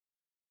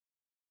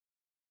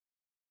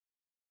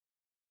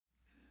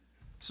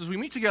So as we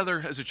meet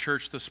together as a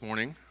church this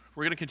morning,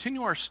 we're going to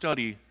continue our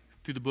study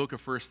through the book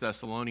of I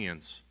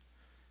Thessalonians.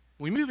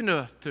 We move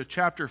into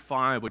chapter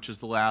 5, which is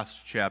the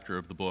last chapter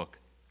of the book.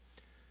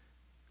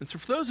 And so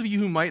for those of you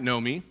who might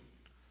know me,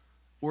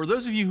 or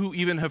those of you who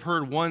even have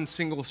heard one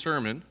single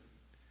sermon,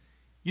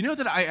 you know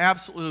that I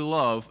absolutely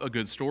love a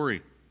good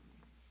story.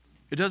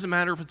 It doesn't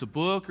matter if it's a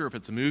book or if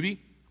it's a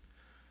movie.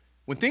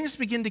 When things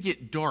begin to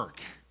get dark,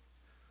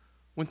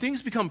 when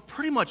things become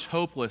pretty much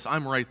hopeless,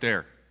 I'm right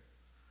there.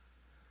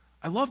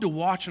 I love to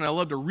watch and I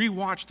love to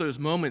rewatch those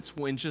moments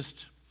when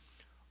just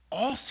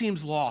all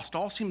seems lost,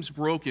 all seems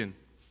broken,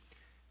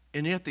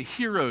 and yet the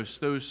heroes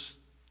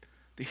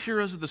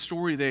of the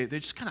story, they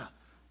just kind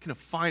of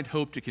find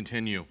hope to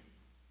continue.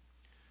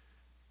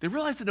 They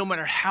realize that no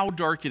matter how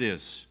dark it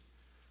is,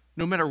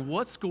 no matter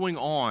what's going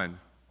on,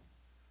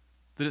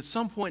 that at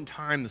some point in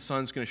time the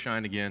sun's going to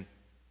shine again.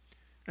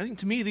 And I think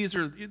to me these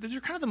are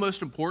kind of the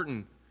most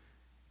important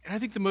and I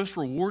think the most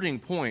rewarding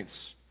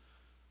points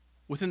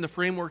within the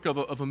framework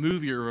of a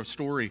movie or a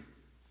story.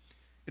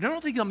 And I don't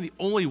think I'm the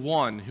only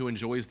one who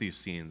enjoys these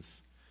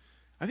scenes.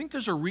 I think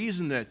there's a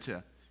reason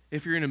that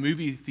if you're in a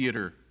movie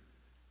theater,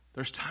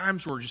 there's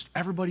times where just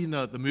everybody in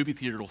the movie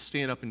theater will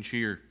stand up and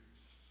cheer.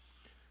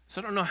 So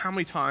I don't know how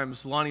many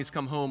times Lonnie's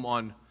come home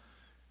on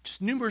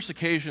just numerous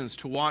occasions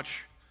to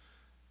watch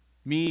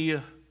me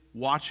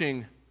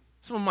watching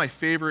some of my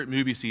favorite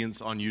movie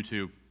scenes on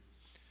YouTube.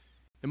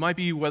 It might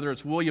be whether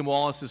it's William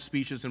Wallace's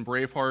speeches in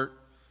Braveheart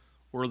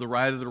or the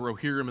Ride of the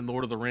Rohirrim in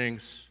Lord of the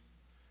Rings.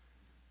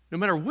 No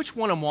matter which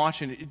one I'm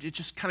watching, it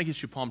just kind of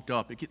gets you pumped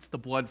up. It gets the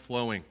blood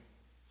flowing.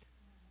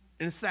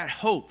 And it's that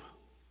hope.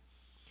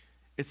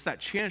 It's that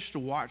chance to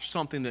watch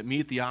something that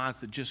meets the odds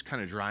that just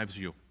kind of drives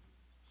you.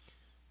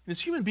 And as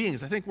human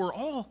beings, I think we're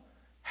all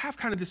have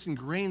kind of this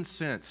ingrained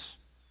sense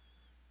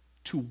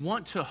to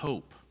want to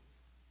hope.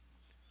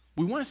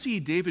 We want to see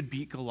David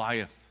beat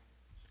Goliath.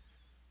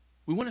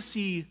 We want to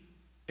see,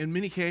 in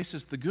many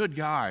cases, the good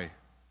guy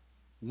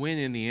win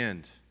in the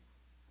end.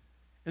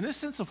 And this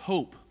sense of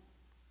hope,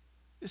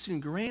 this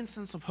ingrained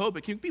sense of hope,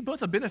 it can be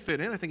both a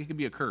benefit and I think it can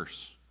be a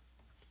curse.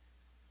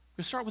 I'm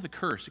going to start with a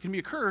curse. It can be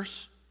a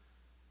curse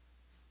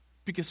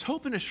because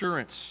hope and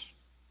assurance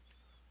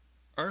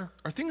are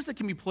things that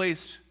can be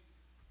placed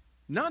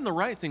not in the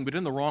right thing, but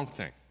in the wrong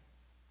thing.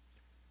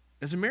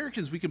 As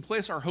Americans, we can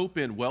place our hope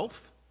in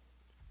wealth.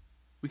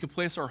 We can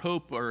place our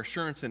hope or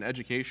assurance in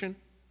education.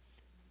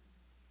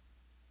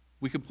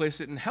 We can place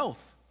it in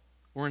health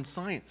or in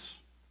science.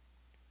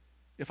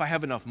 If I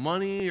have enough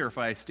money or if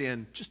I stay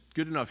in just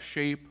good enough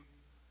shape,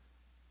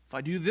 if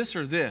I do this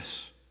or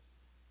this,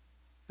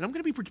 then I'm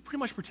going to be pretty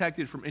much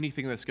protected from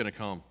anything that's going to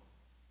come.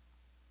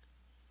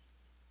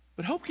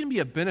 But hope can be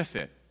a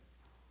benefit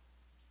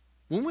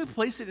when we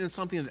place it in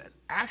something that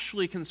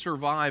actually can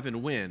survive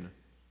and win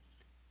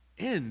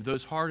in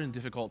those hard and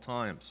difficult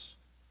times.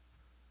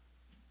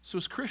 So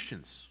as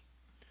Christians,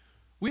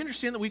 we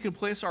understand that we can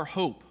place our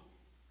hope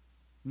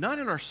not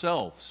in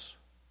ourselves.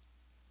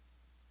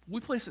 We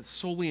place it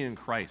solely in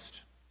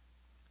Christ.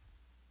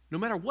 No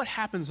matter what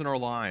happens in our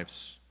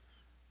lives,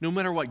 no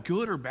matter what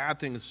good or bad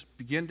things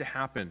begin to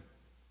happen,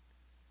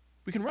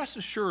 we can rest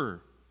assured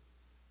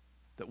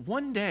that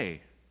one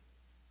day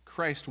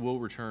Christ will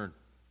return.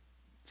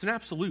 It's an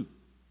absolute.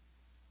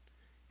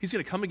 He's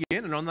going to come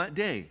again, and on that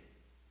day,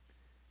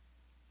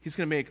 He's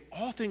going to make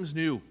all things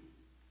new.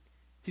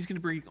 He's going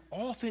to bring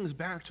all things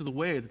back to the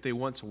way that they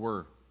once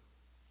were.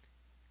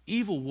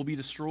 Evil will be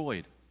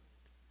destroyed.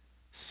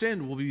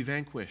 Sin will be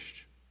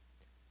vanquished.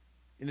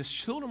 And His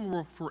children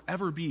will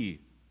forever be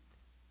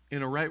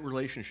in a right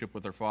relationship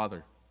with their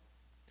Father.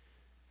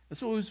 And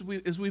so as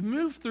we've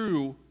moved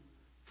through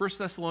 1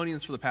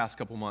 Thessalonians for the past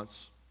couple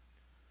months,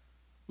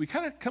 we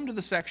kind of come to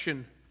the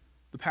section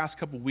the past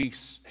couple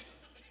weeks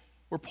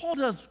where Paul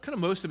does kind of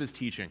most of his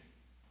teaching.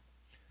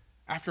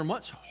 After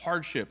much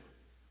hardship,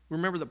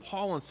 remember that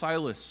Paul and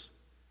Silas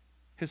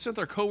had sent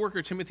their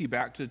co-worker Timothy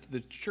back to the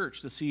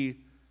church to see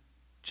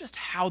just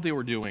how they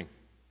were doing.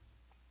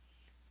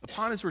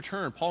 Upon his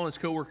return, Paul and his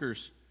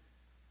co-workers,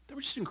 they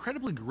were just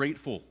incredibly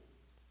grateful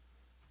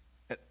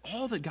at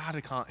all that God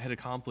had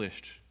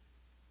accomplished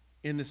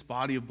in this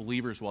body of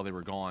believers while they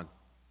were gone.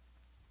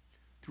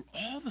 Through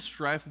all the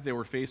strife that they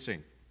were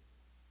facing,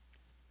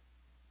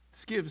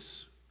 this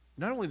gives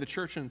not only the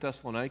church in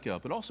Thessalonica,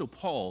 but also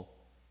Paul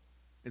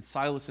and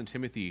Silas and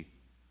Timothy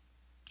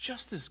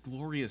just this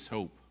glorious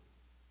hope.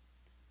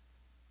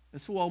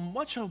 And so while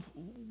much of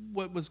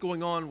what was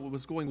going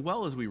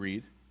well as we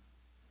read,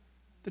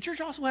 the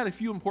church also had a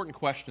few important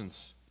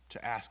questions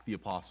to ask the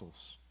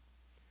apostles.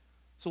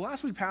 So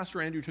last week,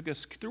 Pastor Andrew took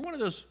us through one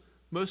of those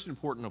most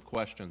important of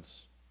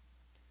questions.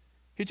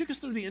 He took us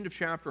through the end of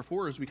chapter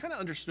 4 as we kind of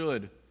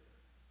understood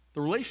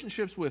the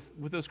relationships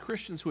with those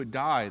Christians who had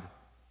died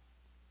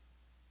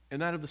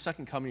and that of the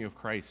second coming of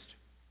Christ.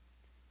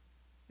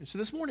 And so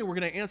this morning, we're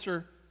going to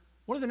answer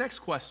one of the next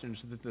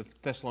questions that the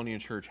Thessalonian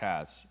church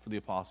has for the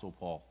Apostle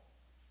Paul.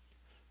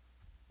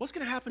 What's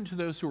going to happen to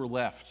those who are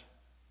left?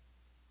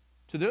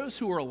 To those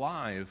who are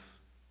alive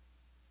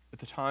at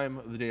the time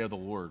of the day of the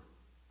Lord?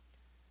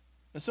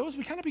 And so as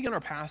we kind of begin our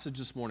passage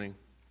this morning,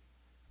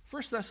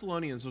 1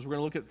 Thessalonians, as we're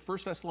going to look at 1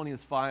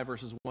 Thessalonians 5,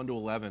 verses 1 to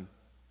 11,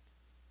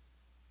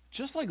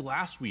 just like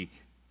last week,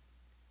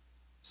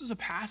 this is a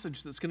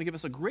passage that's going to give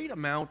us a great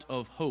amount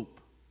of hope.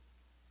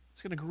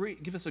 It's going to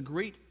give us a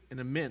great and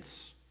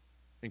immense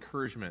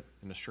encouragement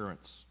and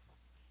assurance.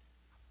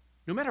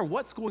 No matter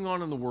what's going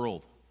on in the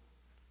world,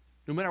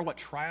 no matter what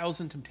trials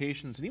and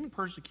temptations and even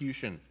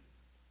persecution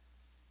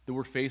that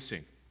we're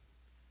facing,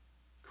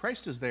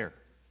 Christ is there.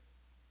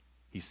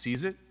 He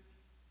sees it.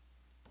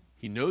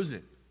 He knows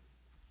it.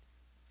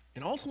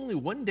 And ultimately,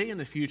 one day in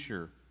the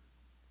future,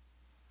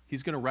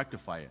 he's going to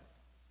rectify it.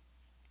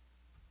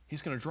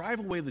 He's going to drive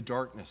away the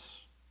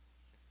darkness.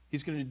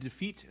 He's going to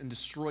defeat and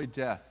destroy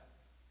death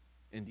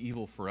and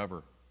evil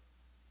forever.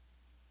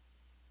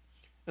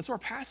 And so our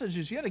passage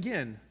is yet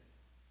again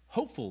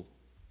hopeful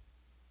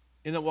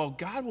in that while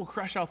God will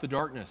crush out the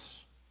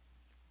darkness,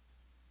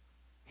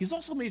 he's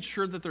also made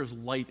sure that there's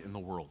light in the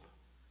world.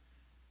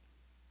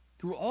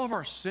 Through all of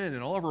our sin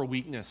and all of our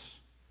weakness,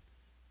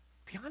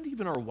 beyond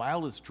even our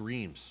wildest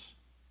dreams,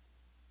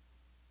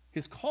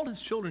 he's called his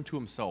children to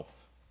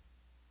himself.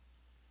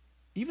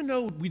 Even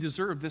though we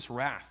deserve this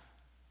wrath,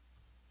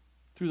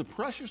 through the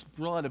precious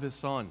blood of his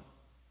Son,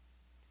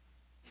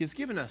 he has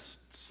given us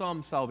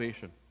some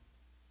salvation.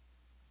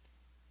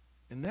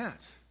 And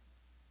that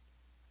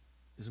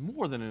is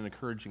more than an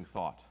encouraging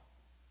thought.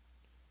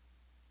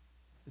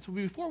 And so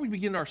before we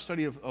begin our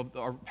study of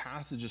our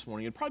passage this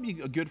morning, it'd probably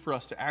be good for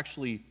us to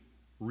actually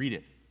read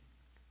it.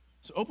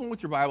 So open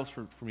with your Bibles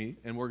for me,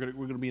 and we're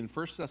going to be in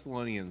 1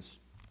 Thessalonians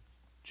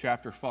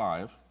chapter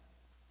 5.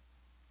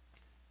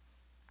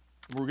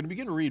 We're going to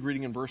begin to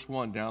reading in verse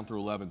 1 down through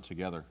 11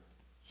 together.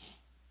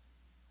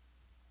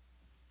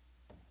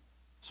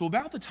 So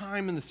about the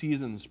time and the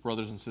seasons,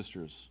 brothers and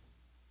sisters,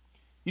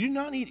 you do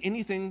not need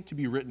anything to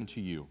be written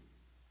to you.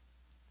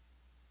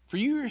 For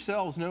you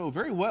yourselves know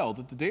very well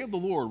that the day of the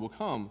Lord will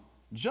come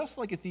just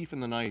like a thief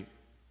in the night.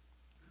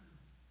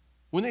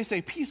 When they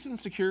say peace and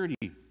security,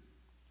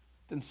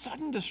 then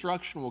sudden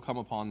destruction will come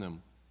upon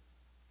them,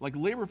 like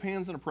labor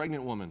pains in a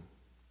pregnant woman,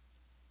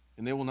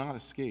 and they will not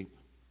escape.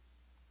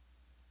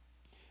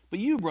 But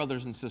you,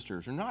 brothers and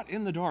sisters, are not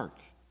in the dark,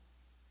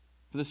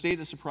 for this day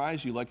to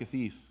surprise you like a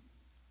thief.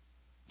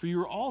 For you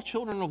are all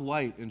children of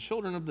light and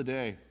children of the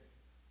day.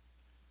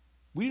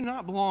 We do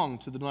not belong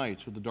to the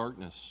night or the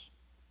darkness.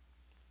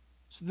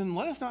 So then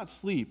let us not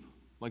sleep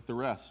like the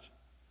rest,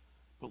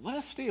 but let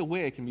us stay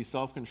awake and be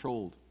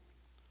self-controlled.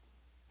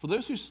 For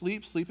those who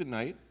sleep, sleep at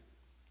night,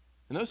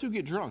 and those who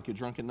get drunk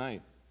at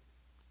night.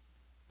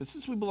 But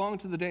since we belong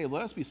to the day,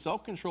 let us be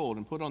self-controlled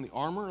and put on the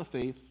armor of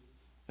faith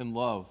and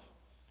love,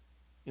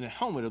 and a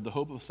helmet of the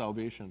hope of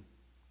salvation.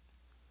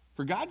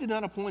 For God did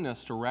not appoint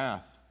us to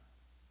wrath,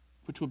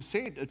 but to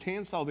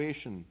obtain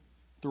salvation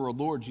through our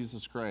Lord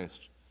Jesus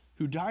Christ,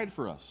 who died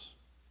for us,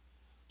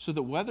 so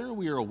that whether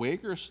we are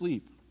awake or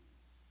asleep,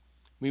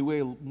 we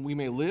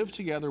may live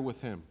together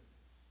with him.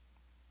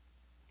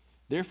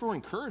 Therefore,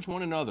 encourage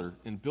one another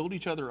and build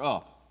each other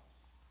up,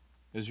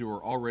 as you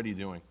are already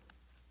doing.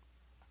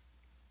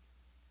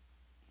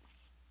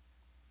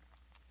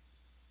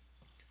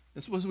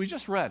 And so as we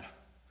just read,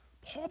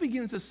 Paul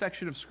begins this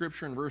section of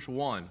Scripture in verse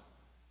 1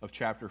 of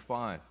chapter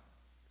 5.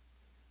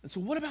 And so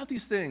what about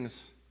these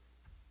things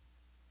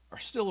are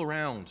still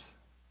around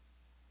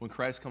when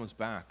Christ comes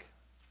back?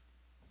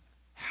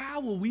 How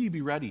will we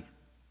be ready?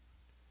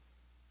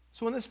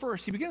 So in this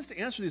verse, he begins to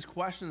answer these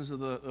questions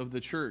of the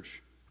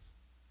church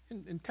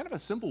in kind of a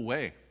simple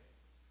way.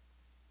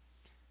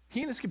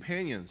 He and his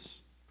companions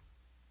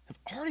have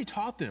already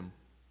taught them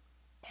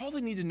all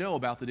they need to know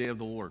about the day of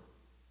the Lord.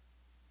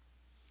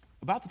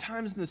 About the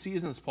times and the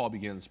seasons, Paul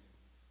begins,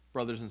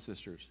 brothers and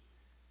sisters.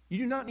 You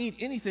do not need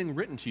anything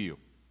written to you.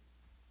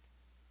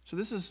 So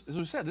this is, as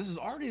we said, this is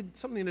already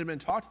something that had been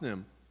taught to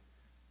them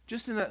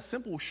just in that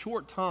simple,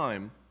 short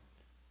time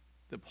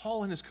that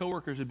Paul and his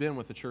co-workers had been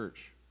with the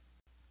church.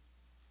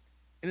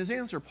 In his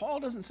answer, Paul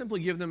doesn't simply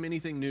give them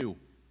anything new.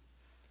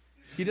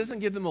 He doesn't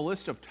give them a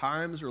list of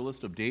times or a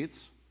list of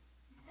dates.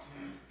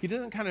 He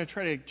doesn't kind of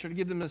try to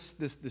give them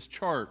this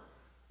chart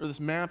or this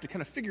map to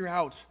kind of figure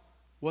out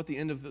what the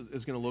end of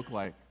is going to look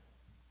like.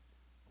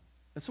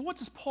 And so what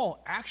does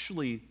Paul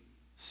actually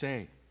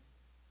say?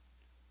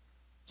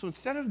 So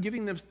instead of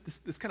giving them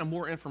this kind of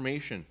more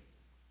information,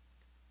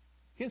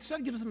 he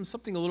instead gives them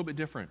something a little bit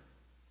different.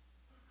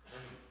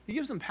 He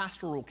gives them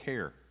pastoral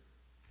care.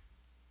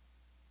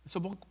 So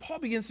Paul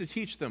begins to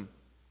teach them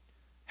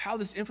how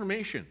this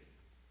information,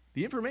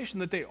 the information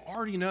that they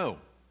already know,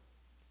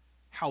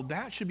 how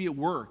that should be at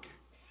work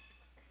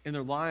in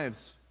their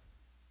lives,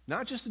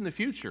 not just in the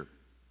future,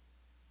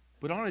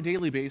 but on a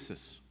daily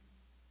basis.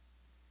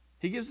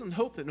 He gives them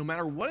hope that no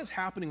matter what is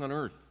happening on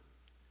earth,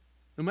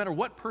 no matter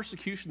what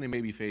persecution they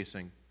may be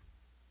facing,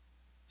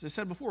 as I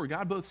said before,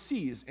 God both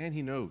sees and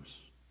he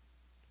knows.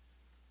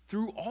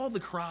 Through all the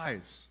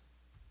cries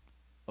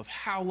of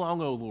how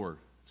long, O Lord,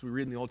 as we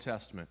read in the Old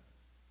Testament,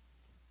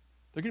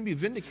 they're going to be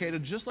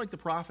vindicated just like the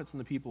prophets and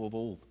the people of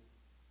old.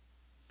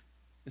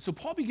 And so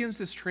Paul begins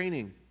this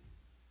training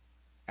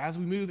as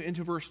we move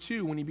into verse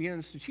 2, when he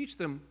begins to teach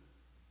them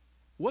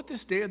what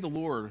this day of the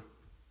Lord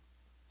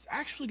is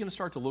actually going to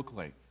start to look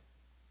like.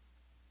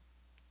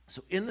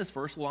 So in this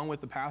verse, along with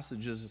the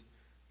passages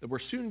that we're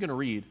soon going to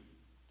read,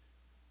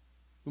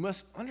 we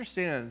must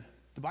understand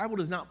the Bible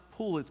does not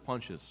pull its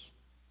punches.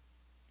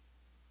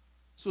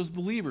 So as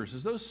believers,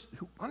 as those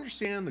who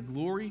understand the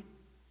glory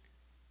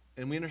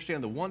and we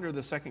understand the wonder of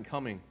the second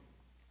coming,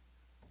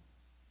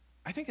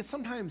 I think it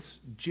sometimes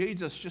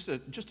jades us just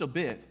a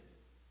bit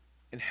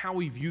in how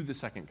we view the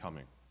second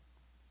coming.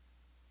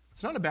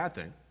 It's not a bad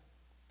thing,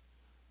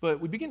 but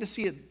we begin to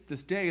see it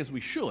this day, as we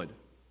should,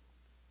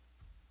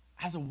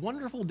 as a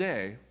wonderful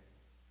day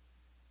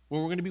when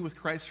we're going to be with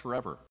Christ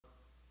forever.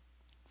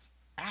 It's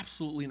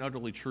absolutely and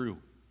utterly true.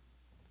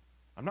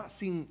 I'm not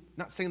saying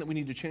that we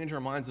need to change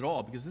our minds at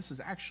all, because this is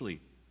actually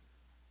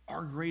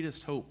our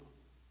greatest hope.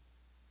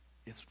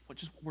 It's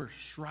what we're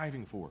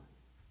striving for.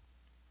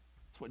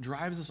 It's what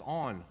drives us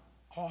on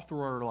all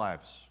through our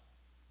lives.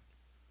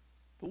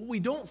 But what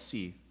we don't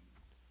see,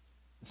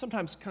 and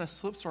sometimes kind of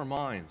slips our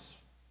minds,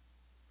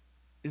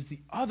 is the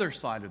other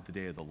side of the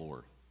day of the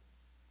Lord.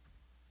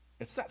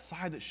 It's that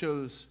side that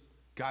shows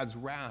God's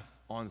wrath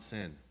on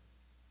sin.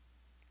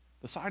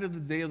 The side of the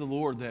day of the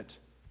Lord that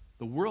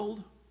the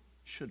world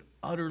should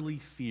utterly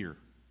fear.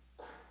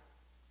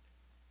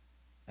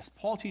 As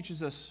Paul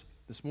teaches us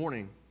this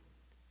morning,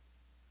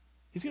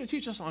 he's going to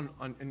teach us on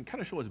and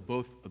kind of show us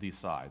both of these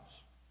sides.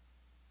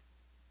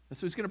 And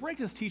so he's going to break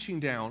his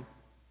teaching down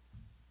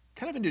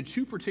kind of into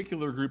two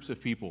particular groups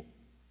of people.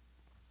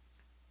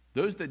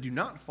 Those that do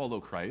not follow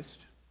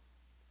Christ,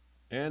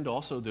 and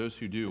also those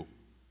who do.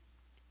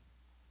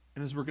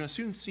 And as we're going to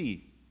soon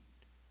see,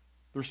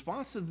 the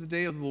response to the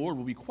day of the Lord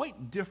will be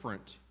quite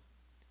different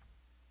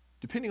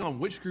depending on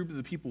which group of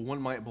the people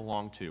one might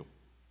belong to.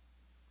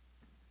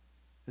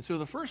 And so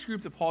the first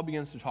group that Paul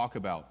begins to talk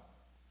about,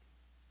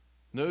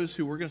 those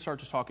who we're going to start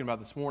just talking about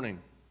this morning,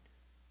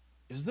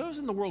 is those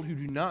in the world who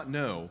do not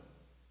know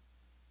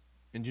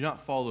and do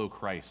not follow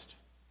Christ.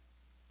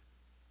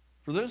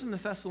 For those in the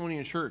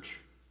Thessalonian church,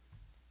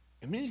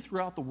 and many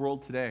throughout the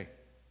world today,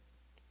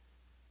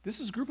 this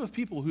is a group of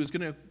people who is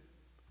going to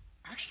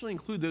actually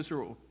include those who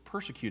are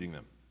persecuting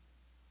them.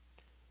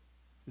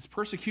 This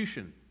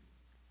persecution,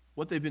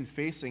 what they've been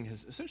facing,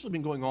 has essentially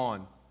been going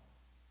on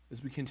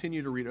as we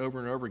continue to read over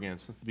and over again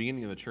since the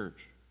beginning of the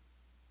church.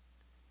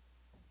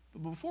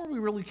 But before we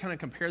really kind of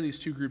compare these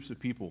two groups of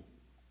people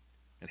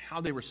and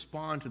how they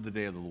respond to the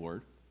day of the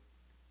Lord,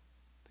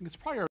 I think it's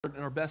probably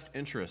in our best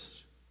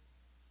interest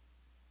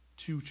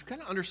to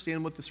kind of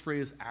understand what this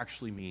phrase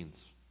actually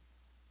means.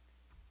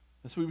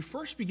 And so we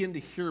first begin to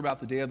hear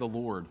about the day of the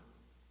Lord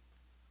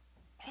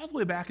all the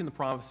way back in the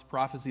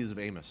prophecies of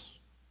Amos.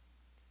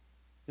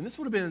 And this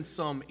would have been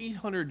some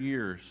 800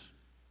 years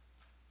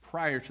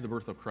prior to the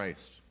birth of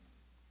Christ.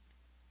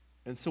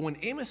 And so when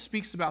Amos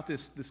speaks about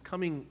this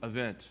coming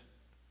event,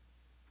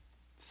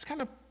 it's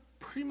kind of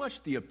pretty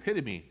much the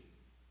epitome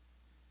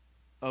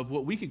of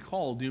what we could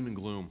call doom and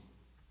gloom.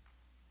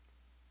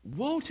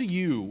 Woe to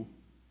you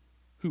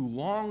who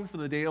long for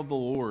the day of the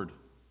Lord.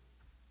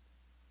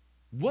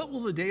 What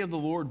will the day of the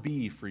Lord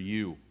be for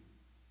you?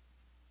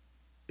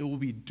 It will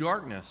be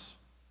darkness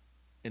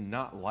and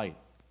not light.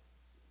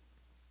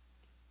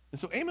 And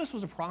so Amos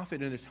was a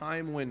prophet in a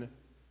time when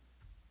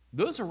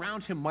those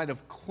around him might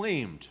have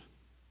claimed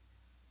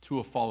to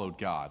have followed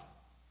God.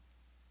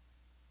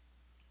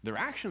 Their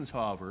actions,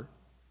 however,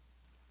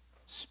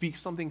 speak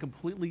something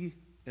completely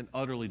and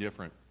utterly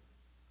different.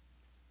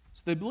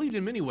 So they believed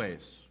in many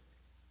ways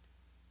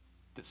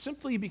that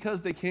simply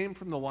because they came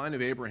from the line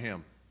of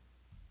Abraham,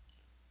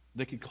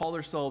 they could call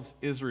themselves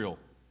Israel.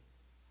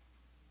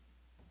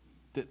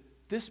 That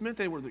this meant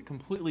they were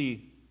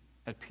completely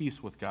at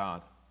peace with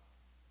God.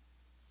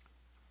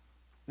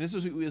 And this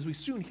is, as we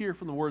soon hear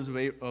from the words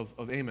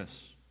of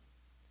Amos,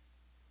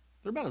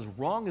 they're about as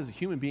wrong as a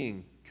human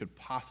being could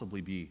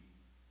possibly be.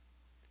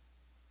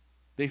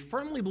 They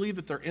firmly believe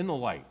that they're in the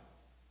light.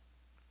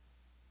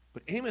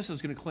 But Amos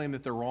is going to claim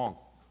that they're wrong.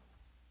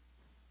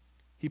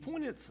 He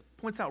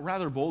points out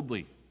rather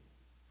boldly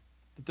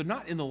that they're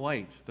not in the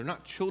light. They're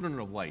not children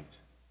of light.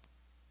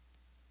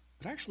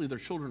 But actually, they're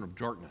children of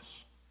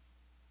darkness.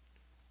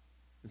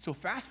 And so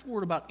fast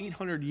forward about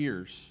 800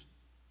 years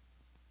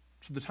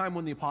to the time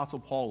when the Apostle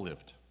Paul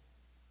lived.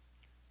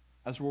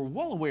 As we're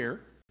well aware,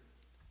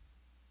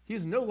 he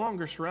is no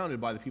longer surrounded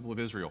by the people of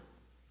Israel.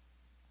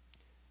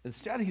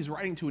 Instead, he's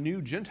writing to a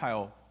new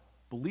Gentile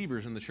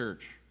believers in the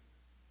church.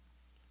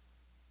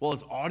 While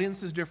his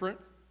audience is different,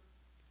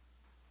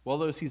 while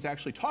those he's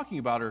actually talking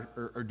about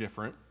are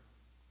different,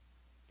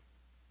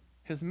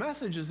 his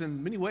message is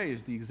in many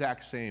ways the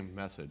exact same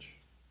message.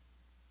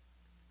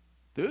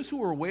 Those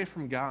who are away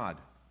from God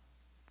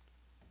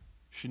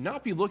should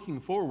not be looking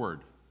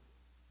forward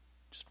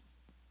just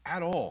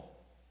at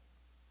all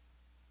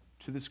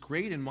to this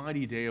great and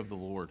mighty day of the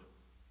Lord.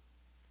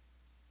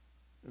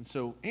 And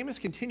so Amos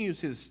continues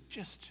his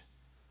just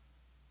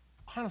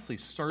honestly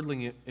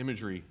startling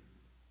imagery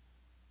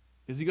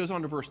as he goes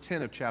on to verse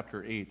 10 of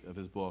chapter 8 of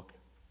his book.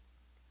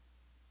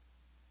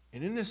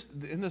 And in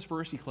this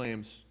verse, he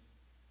claims,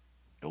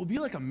 it will be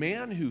like a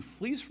man who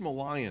flees from a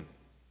lion,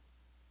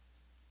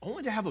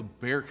 only to have a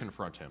bear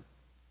confront him.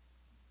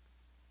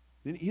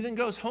 He then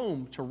goes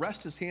home to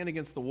rest his hand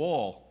against the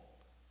wall,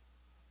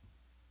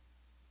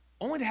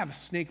 only to have a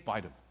snake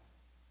bite him.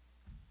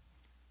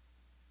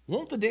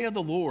 Won't the day of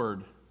the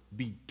Lord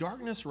be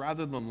darkness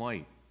rather than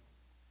light,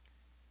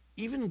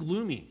 even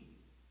gloomy,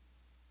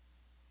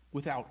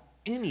 without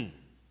any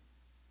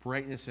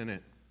brightness in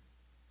it?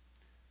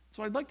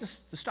 So I'd like to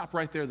stop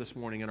right there this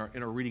morning in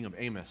our reading of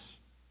Amos.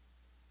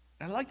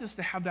 And I'd like us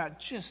to have that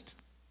just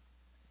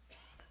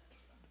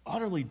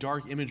utterly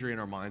dark imagery in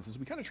our minds as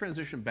we kind of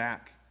transition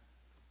back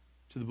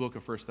to the book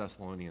of 1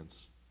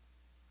 Thessalonians.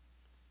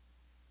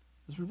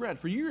 As we read,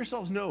 for you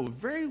yourselves know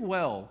very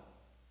well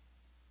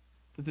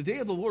that the day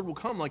of the Lord will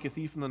come like a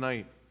thief in the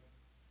night.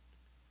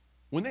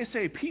 When they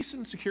say peace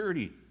and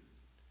security,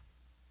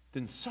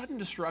 then sudden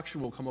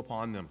destruction will come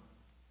upon them,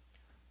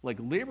 like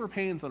labor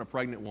pains on a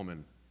pregnant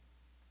woman,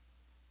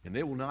 and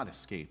they will not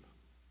escape.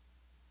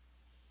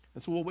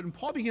 And so when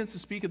Paul begins to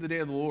speak of the day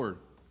of the Lord,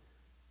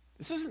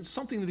 this isn't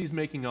something that he's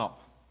making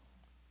up.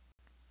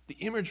 The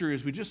imagery,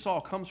 as we just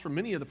saw, comes from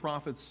many of the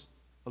prophets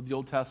of the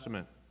Old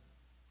Testament.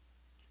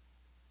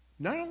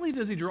 Not only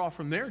does he draw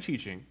from their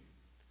teaching,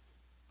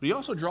 but he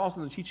also draws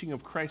from the teaching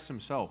of Christ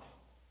himself.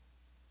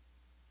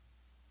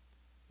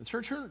 And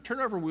so turn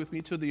over with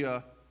me to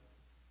the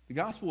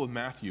Gospel of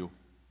Matthew.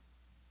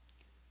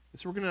 And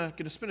so we're going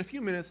to spend a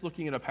few minutes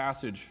looking at a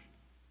passage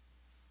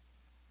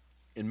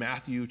in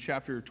Matthew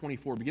chapter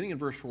 24, beginning in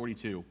verse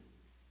 42.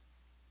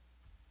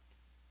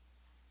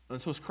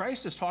 And so as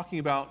Christ is talking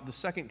about the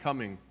second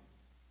coming,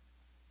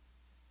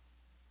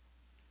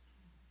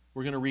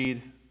 we're going to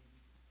read,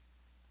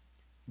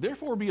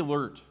 therefore be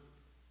alert,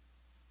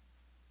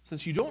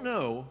 since you don't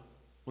know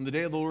when the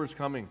day of the Lord is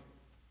coming.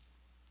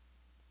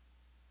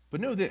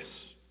 But know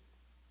this,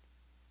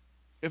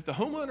 if the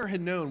homeowner had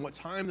known what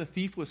time the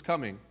thief was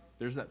coming,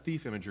 there's that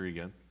thief imagery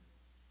again,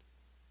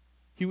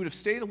 he would have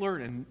stayed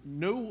alert and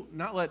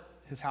not let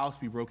his house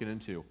be broken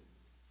into.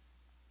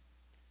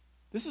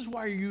 This is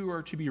why you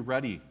are to be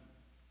ready,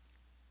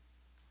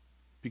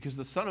 because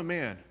the Son of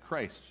Man,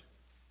 Christ,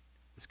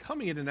 is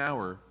coming at an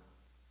hour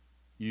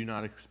you do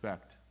not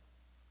expect.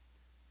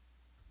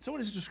 So in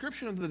his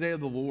description of the day of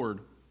the Lord,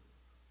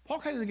 Paul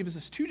kind of gives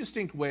us two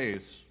distinct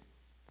ways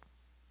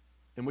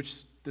in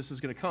which this is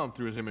going to come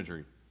through his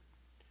imagery.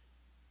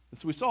 And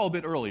so we saw a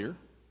bit earlier,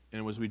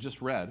 and as we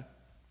just read,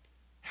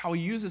 how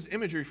he uses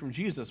imagery from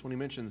Jesus when he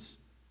mentions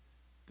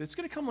that it's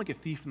going to come like a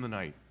thief in the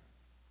night.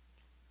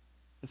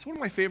 It's one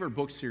of my favorite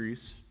book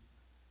series.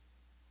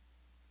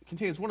 It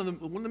contains one of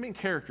the main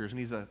characters, and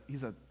he's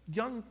a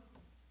young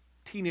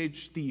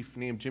teenage thief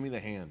named Jimmy the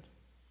Hand.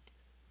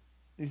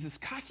 And he's this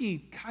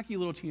cocky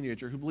little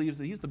teenager who believes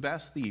that he's the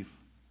best thief,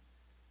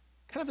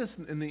 kind of this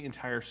in the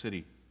entire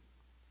city.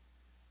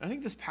 And I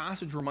think this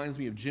passage reminds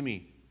me of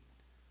Jimmy,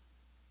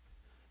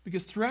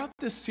 because throughout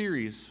this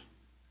series,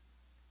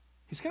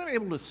 he's kind of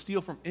able to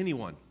steal from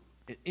anyone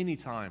at any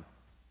time.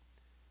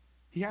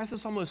 He has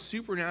this almost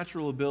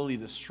supernatural ability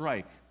to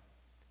strike.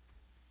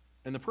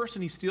 And the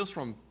person he steals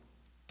from,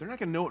 they're not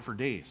going to know it for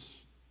days.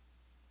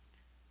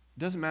 It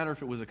doesn't matter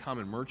if it was a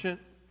common merchant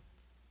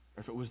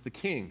or if it was the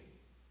king.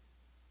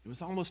 It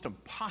was almost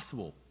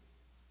impossible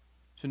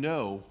to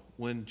know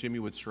when Jimmy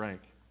would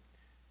strike.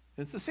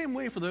 And it's the same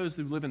way for those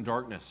who live in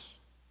darkness.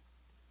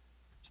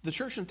 So the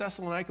church in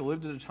Thessalonica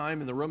lived at a time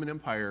in the Roman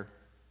Empire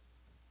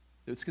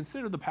that was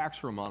considered the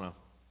Pax Romana.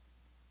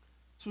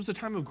 So it was a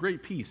time of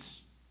great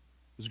peace.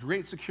 It was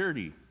great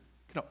security,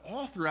 kind of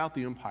all throughout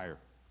the empire.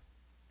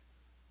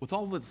 With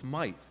all of its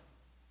might,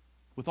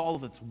 with all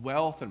of its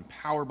wealth and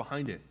power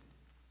behind it,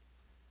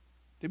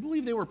 they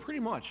believed they were pretty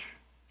much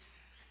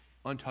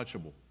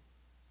untouchable.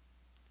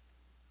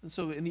 And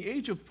so in the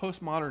age of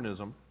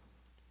postmodernism,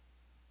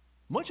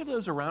 much of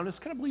those around us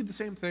kind of believe the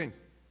same thing.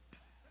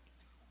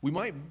 We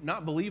might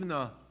not believe in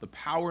the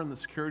power and the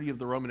security of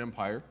the Roman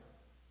Empire.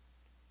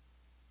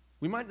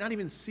 We might not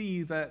even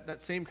see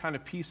that same kind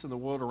of peace in the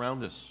world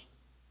around us.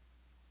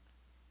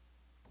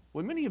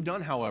 What many have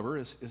done, however,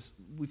 is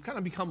we've kind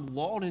of become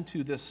lulled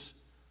into this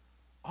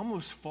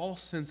almost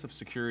false sense of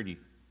security.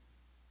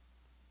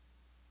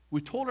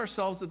 We've told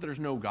ourselves that there's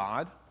no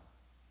God.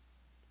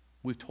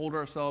 We've told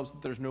ourselves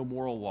that there's no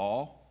moral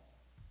law.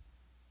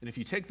 And if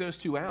you take those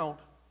two out,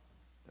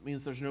 that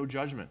means there's no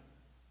judgment.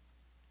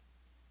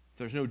 If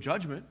there's no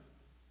judgment,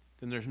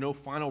 then there's no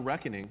final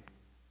reckoning,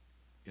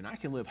 and I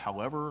can live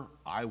however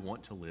I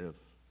want to live.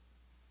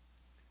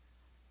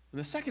 And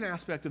the second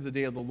aspect of the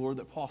day of the Lord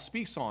that Paul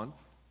speaks on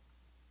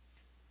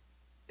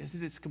is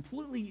that it's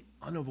completely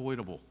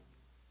unavoidable.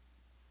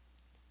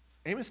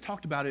 Amos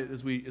talked about it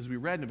as we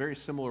read in a very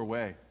similar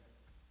way.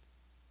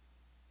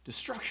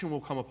 Destruction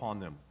will come upon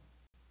them,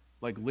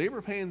 like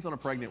labor pains on a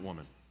pregnant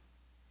woman.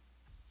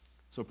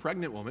 So a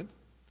pregnant woman,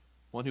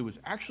 one who was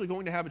actually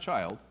going to have a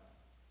child,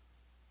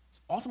 is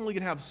ultimately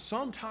going to have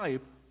some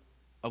type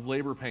of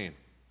labor pain.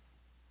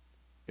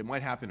 It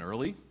might happen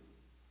early.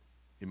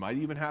 It might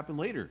even happen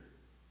later.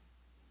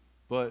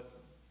 But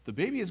the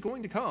baby is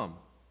going to come,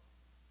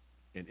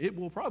 and it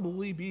will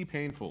probably be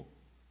painful.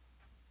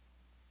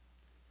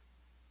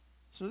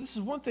 So this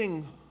is one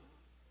thing.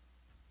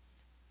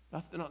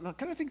 Now,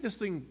 kind of think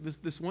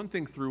this one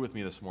thing through with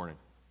me this morning.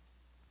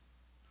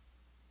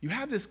 You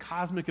have this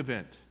cosmic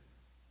event.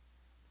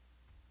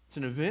 It's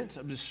an event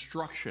of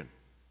destruction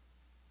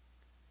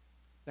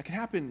that can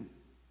happen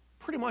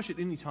pretty much at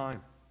any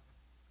time.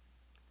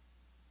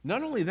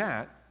 Not only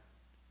that,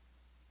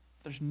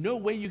 there's no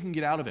way you can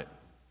get out of it.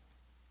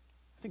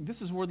 I think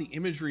this is where the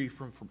imagery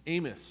from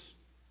Amos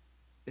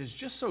is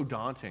just so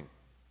daunting.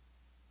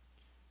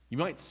 You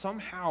might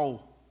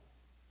somehow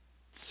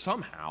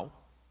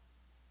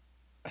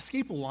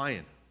escape a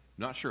lion.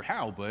 Not sure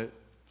how, but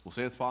we'll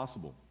say it's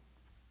possible.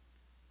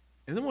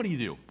 And then what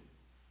do?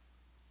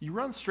 You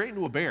run straight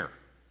into a bear.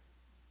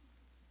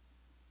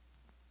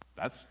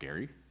 That's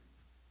scary.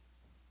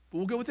 But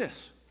we'll go with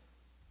this.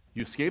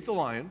 You escape the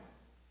lion,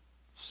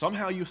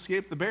 somehow you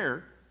escape the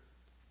bear,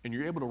 and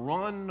you're able to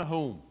run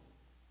home.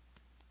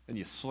 And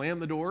you slam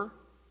the door,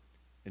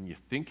 and you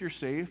think you're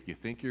safe, you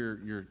think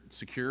you're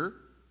secure,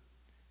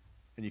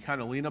 and you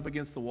kind of lean up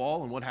against the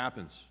wall, and what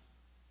happens?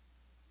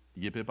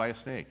 You get bit by a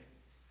snake.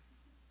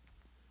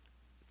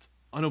 It's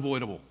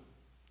unavoidable.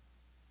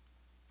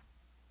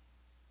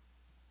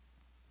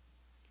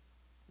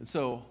 And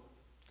so,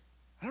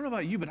 I don't know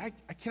about you, but I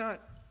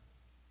cannot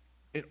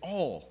at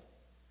all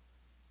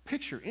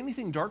picture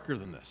anything darker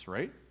than this,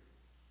 right?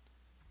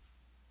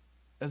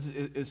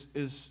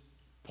 As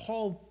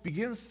Paul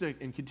begins to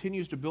and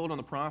continues to build on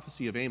the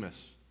prophecy of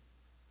Amos,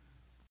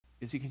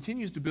 as he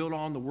continues to build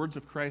on the words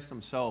of Christ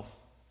himself,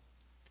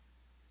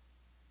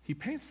 he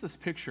paints this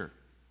picture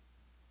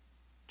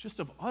just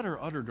of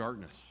utter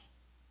darkness.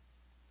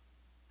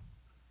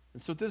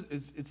 And so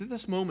it's at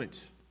this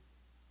moment,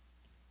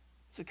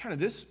 it's at kind of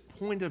this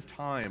point of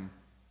time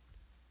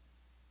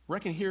where I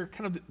can hear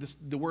kind of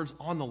the words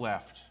 "on the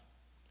left."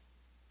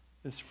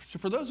 So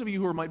for those of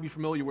you who might be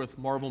familiar with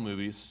Marvel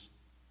movies,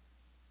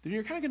 then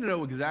you're kind of going to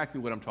know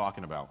exactly what I'm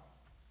talking about.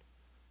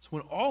 So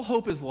when all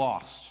hope is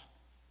lost,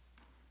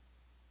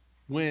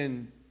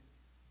 when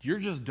you're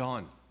just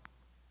done,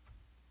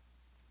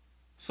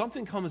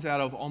 something comes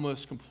out of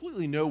almost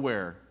completely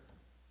nowhere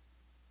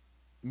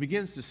and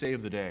begins to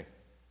save the day.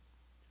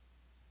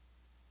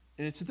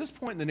 And it's at this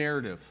point in the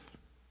narrative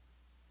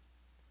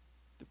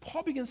that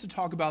Paul begins to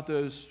talk about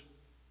those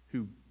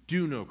who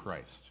do know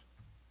Christ.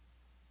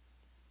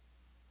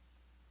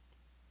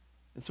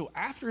 And so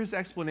after his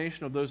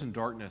explanation of those in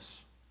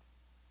darkness,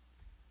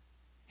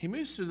 he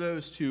moves to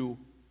those who,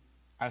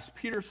 as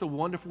Peter so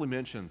wonderfully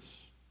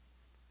mentions,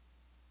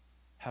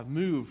 have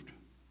moved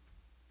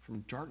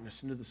from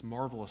darkness into this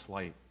marvelous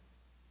light.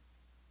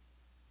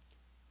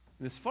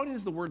 And as funny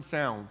as the word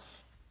sounds,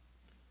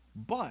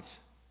 but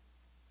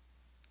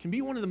can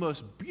be one of the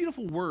most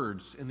beautiful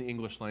words in the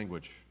English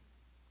language.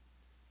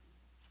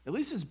 At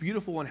least it's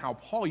beautiful in how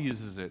Paul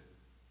uses it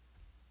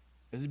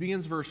as he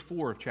begins verse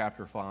 4 of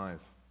chapter 5.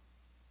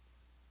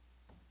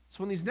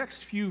 So in these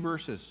next few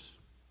verses,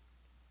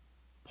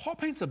 Paul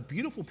paints a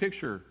beautiful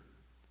picture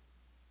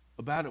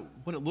about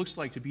what it looks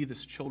like to be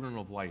this children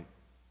of light.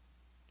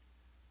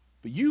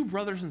 But you,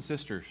 brothers and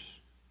sisters,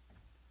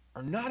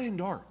 are not in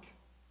dark,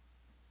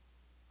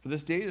 for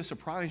this day to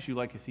surprise you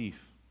like a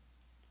thief.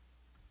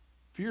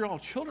 For you're all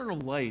children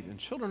of light and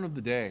children of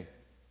the day.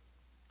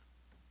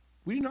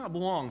 We do not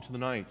belong to the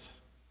night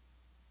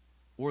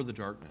or the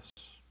darkness.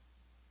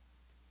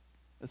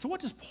 And so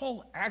what does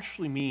Paul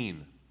actually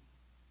mean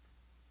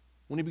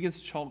when he begins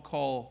to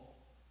call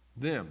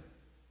them,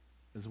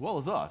 as well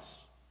as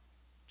us,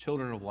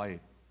 children of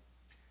light?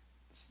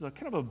 It's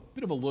kind of a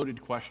bit of a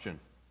loaded question.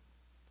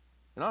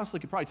 And honestly,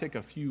 it could probably take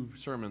a few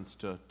sermons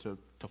to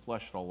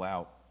flesh it all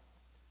out.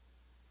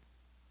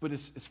 But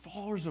as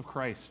followers of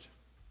Christ,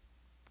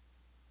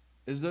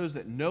 as those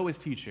that know his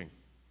teaching,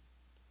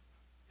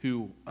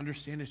 who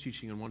understand his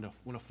teaching and want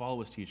to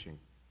follow his teaching,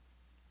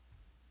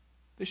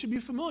 they should be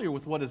familiar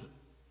with what is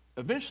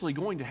eventually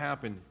going to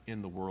happen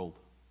in the world.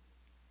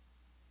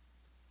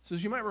 So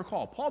as you might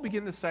recall, Paul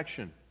began this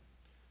section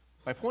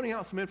by pointing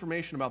out some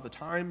information about the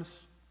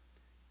times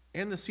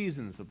and the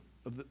seasons of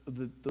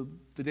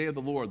the day of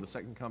the Lord, the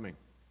second coming.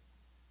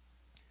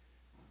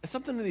 It's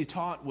something that he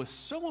taught was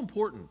so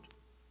important,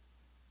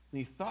 and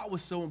he thought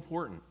was so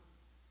important,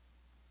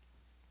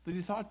 that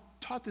he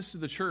taught this to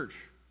the church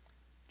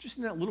just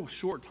in that little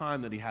short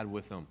time that he had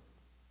with them.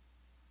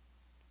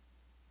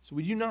 So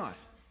we do not,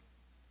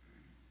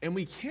 and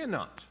we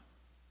cannot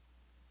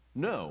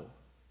know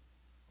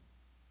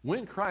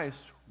when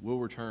Christ will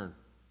return.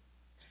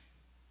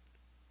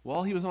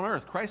 While he was on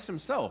earth, Christ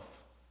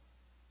himself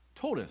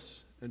told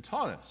us and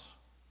taught us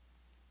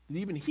that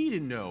even he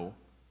didn't know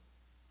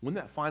when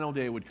that final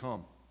day would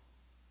come.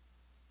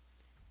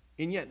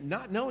 And yet,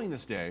 not knowing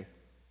this day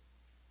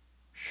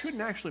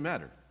shouldn't actually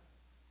matter.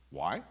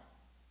 Why?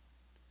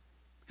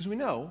 Because we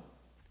know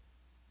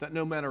that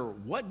no matter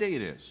what day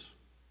it is,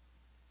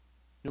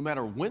 no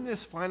matter when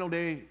this final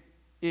day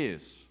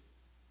is,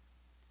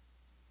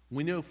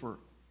 we know for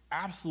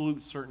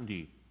absolute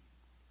certainty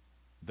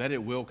that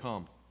it will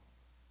come.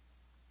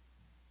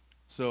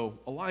 So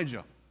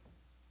Elijah,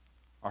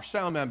 our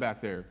sound man back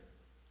there,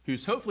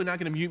 who's hopefully not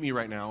going to mute me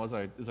right now as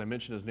I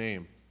mention his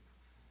name,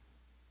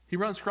 he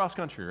runs cross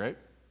country, right?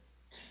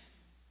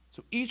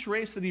 So each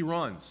race that he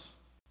runs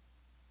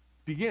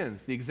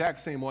begins the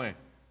exact same way.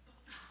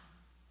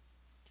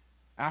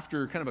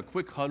 After kind of a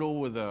quick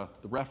huddle with the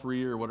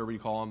referee or whatever you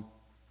call him,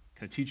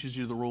 kind of teaches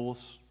you the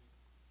rules,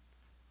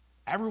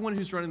 everyone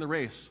who's running the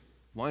race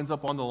lines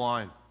up on the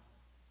line.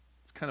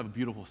 It's kind of a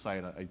beautiful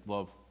sight. I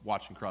love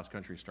watching cross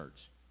country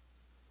starts.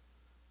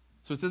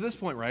 So it's at this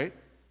point, right?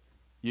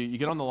 You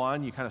get on the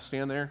line, you kind of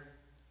stand there.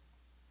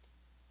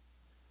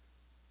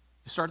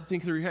 You start to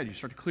think through your head. You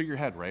start to clear your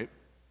head, right?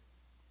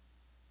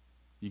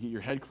 You get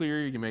your head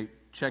clear. You may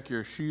check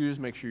your shoes,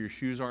 make sure your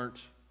shoes aren't,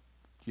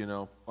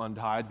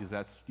 untied, because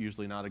that's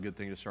usually not a good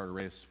thing to start a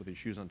race with your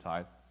shoes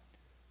untied.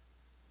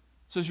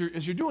 So as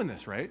you're doing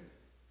this, right,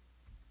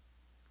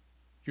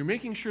 you're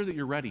making sure that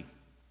you're ready.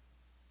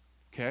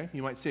 Okay?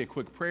 You might say a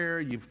quick prayer.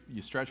 You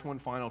stretch one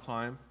final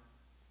time.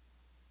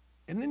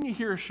 And then you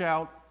hear a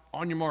shout,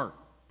 on your mark,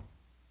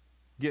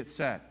 get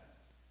set.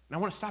 And I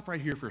want to stop right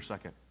here for a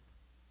second.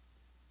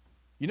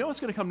 You know what's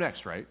going to come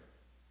next, right?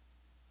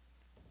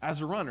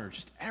 As a runner,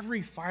 just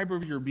every fiber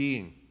of your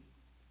being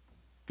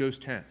goes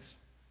tense,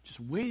 just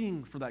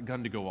waiting for that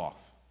gun to go off.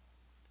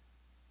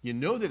 You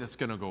know that it's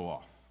going to go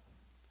off.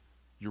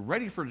 You're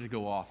ready for it to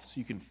go off so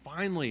you can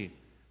finally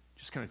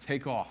just kind of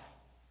take off.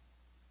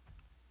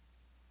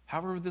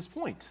 However, at this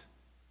point,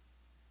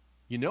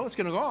 you know it's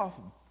going to go off,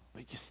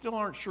 but you still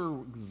aren't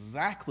sure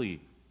exactly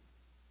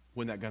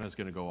when that gun is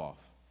going to go off.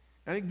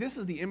 And I think this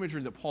is the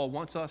imagery that Paul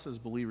wants us as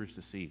believers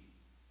to see.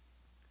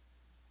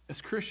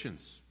 As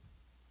Christians,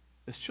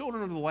 as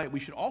children of the light, we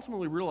should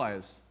ultimately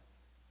realize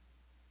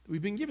that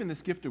we've been given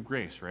this gift of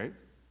grace, right?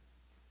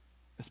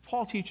 As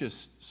Paul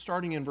teaches,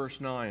 starting in verse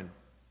 9,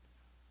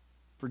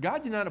 "For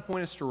God did not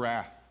appoint us to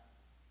wrath,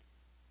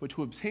 but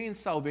to obtain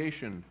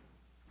salvation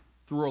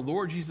through our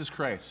Lord Jesus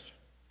Christ,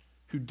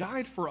 who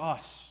died for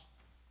us,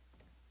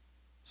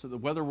 so that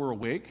whether we're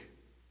awake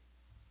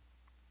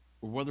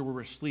or whether we're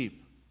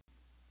asleep,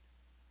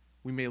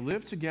 we may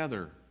live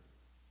together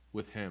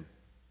with him."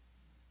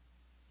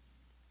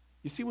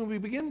 You see, when we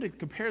begin to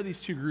compare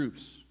these two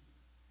groups,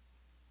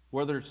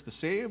 whether it's the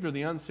saved or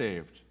the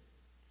unsaved,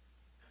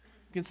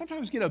 we can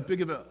sometimes get a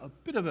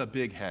bit of a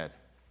big head.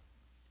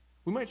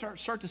 We might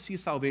start to see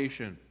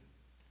salvation,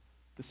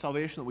 the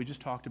salvation that we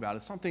just talked about,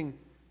 as something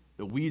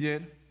that we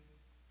did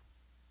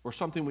or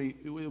something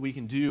we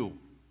can do,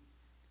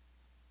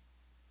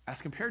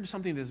 as compared to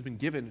something that has been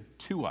given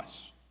to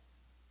us.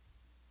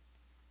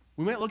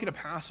 We might look at a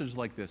passage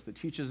like this that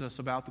teaches us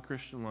about the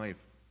Christian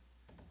life,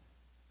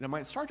 and it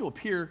might start to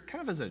appear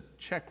kind of as a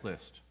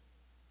checklist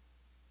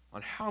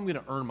on how I'm going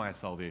to earn my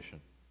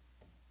salvation.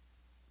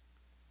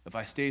 If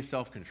I stay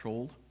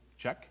self-controlled,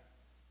 check.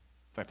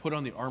 If I put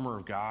on the armor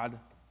of God,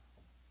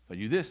 if I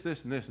do this,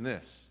 this, and this, and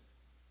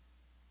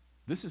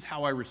this is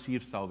how I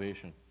receive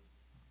salvation.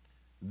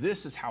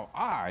 This is how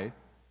I,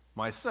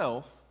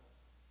 myself,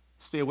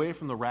 stay away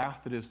from the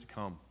wrath that is to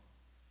come.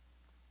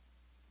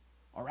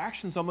 Our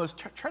actions almost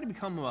try to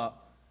become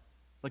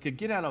like a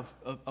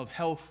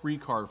get-out-of-hell free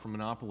card from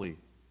Monopoly,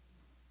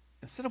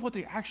 instead of what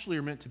they actually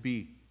are meant to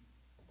be.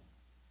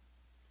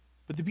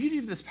 But the beauty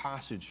of this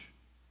passage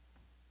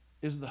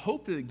is the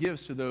hope that it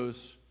gives to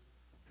those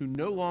who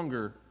no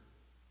longer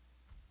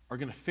are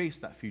going to face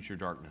that future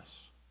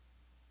darkness.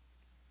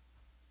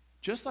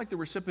 Just like the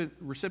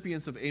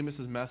recipients of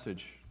Amos's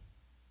message,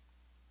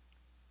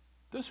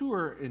 those who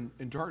are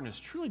in darkness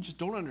truly just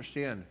don't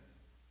understand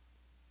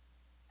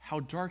how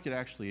dark it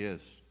actually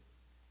is.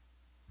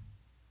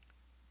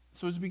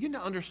 So as we begin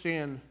to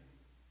understand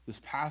this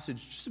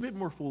passage just a bit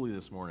more fully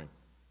this morning,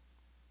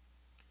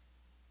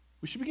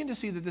 we should begin to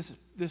see that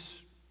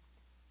this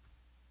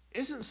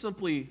isn't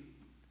simply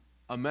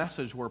a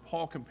message where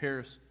Paul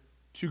compares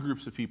two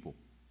groups of people.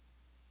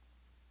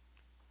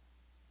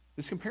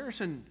 This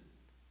comparison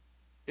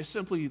is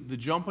simply the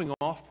jumping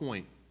off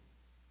point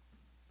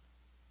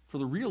for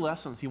the real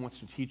lessons he wants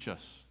to teach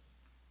us,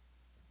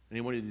 and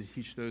he wanted to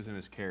teach those in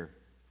his care.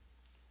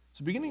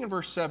 So beginning in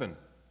verse 7,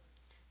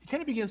 he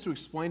kind of begins to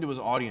explain to his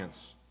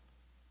audience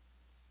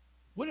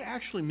what it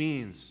actually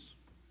means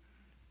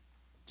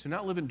to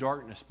not live in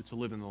darkness, but to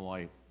live in the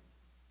light.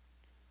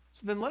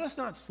 So then let us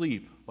not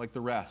sleep like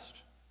the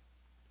rest,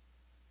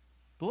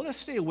 but let us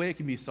stay awake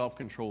and be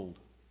self-controlled.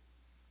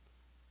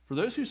 For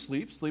those who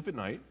sleep, sleep at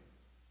night,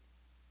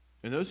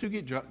 and those who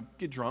get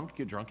drunk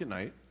at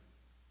night.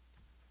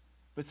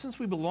 But since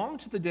we belong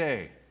to the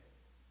day,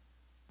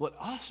 let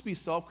us be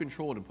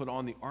self-controlled and put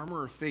on the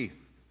armor of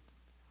faith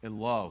and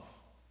love,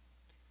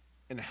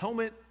 and a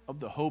helmet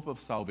of the hope of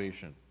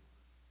salvation.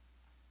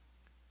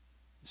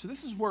 So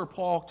this is where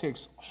Paul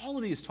takes all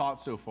of these taught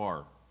so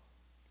far,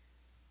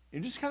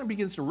 and just kind of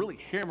begins to really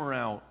hammer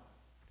out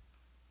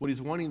what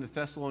he's wanting the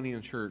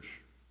Thessalonian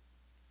church,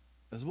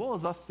 as well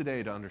as us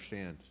today, to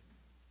understand.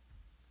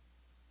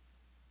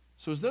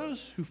 So as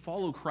those who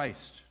follow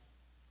Christ,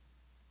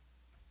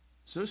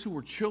 as those who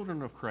were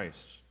children of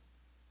Christ,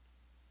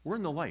 we're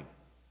in the light.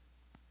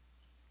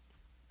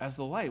 as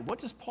the light, what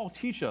does Paul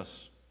teach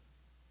us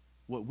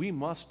what we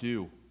must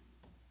do?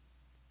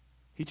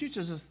 He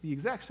teaches us the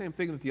exact same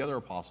thing that the other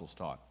apostles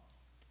taught.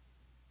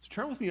 So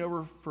turn with me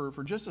over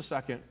for just a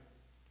second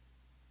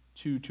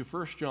to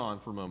 1 John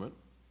for a moment.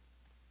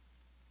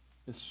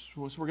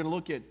 So we're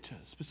going to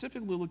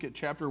specifically look at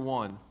chapter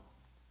 1,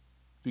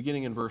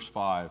 beginning in verse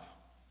 5.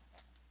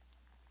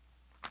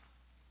 I'll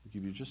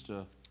give you just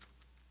a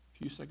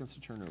few seconds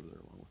to turn over there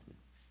along with me.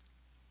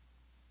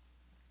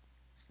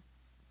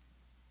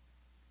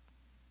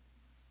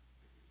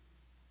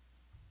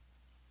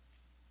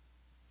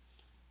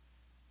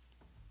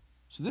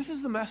 So this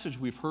is the message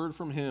we've heard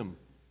from him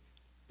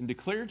and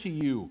declared to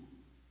you.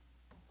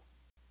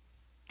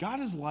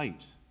 God is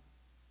light,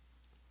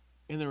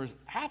 and there is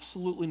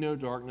absolutely no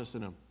darkness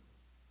in him.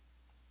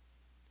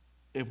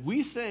 If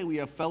we say we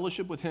have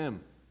fellowship with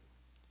him,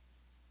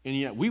 and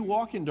yet we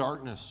walk in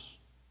darkness,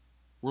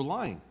 we're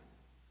lying,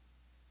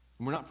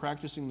 and we're not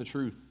practicing the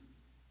truth.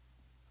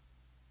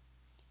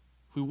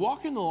 If we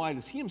walk in the light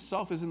as he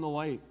himself is in the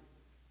light,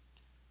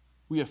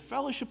 we have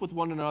fellowship with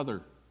one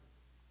another.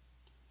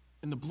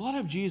 And the blood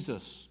of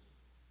Jesus,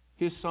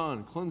 his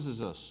Son,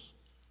 cleanses us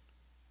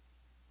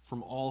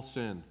from all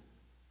sin.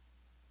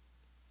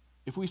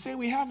 If we say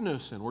we have no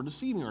sin, we're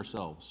deceiving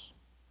ourselves,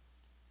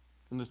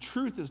 and the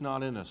truth is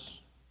not in us.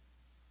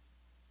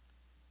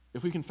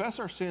 If we confess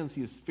our sins,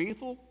 he is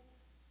faithful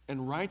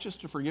and righteous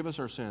to forgive us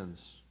our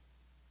sins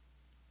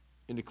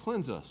and to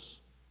cleanse us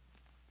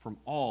from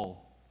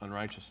all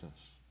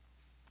unrighteousness.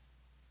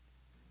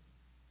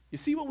 You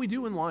see, what we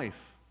do in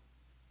life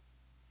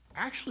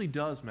actually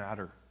does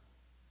matter.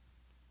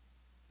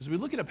 As we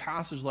look at a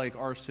passage like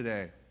ours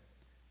today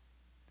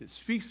that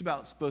speaks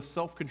about both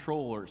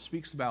self-control or it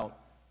speaks about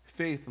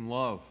faith and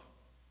love,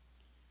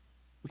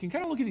 we can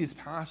kind of look at these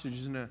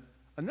passages in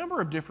a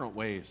number of different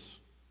ways.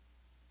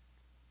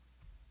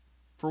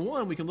 For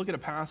one, we can look at a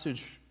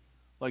passage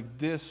like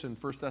this in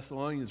 1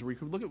 Thessalonians, where we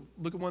could look at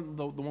the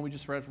one we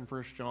just read from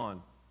 1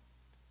 John,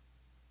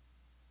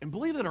 and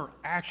believe that our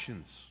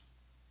actions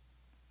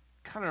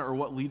kind of are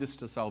what lead us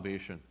to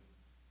salvation.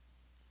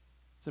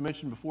 As I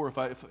mentioned before,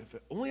 if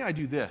only I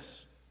do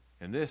this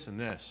and this and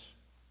this,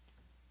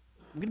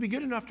 I'm going to be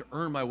good enough to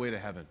earn my way to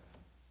heaven.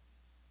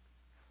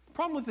 The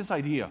problem with this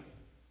idea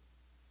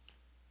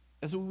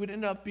is that we would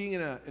end up being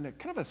in a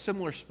kind of a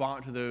similar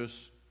spot to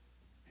those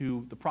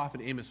who the prophet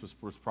Amos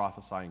was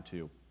prophesying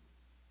to.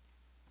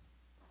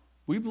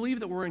 We believe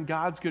that we're in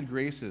God's good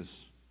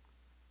graces,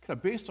 kind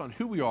of based on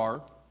who we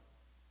are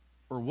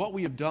or what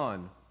we have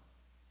done,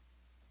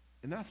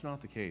 and that's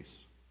not the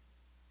case.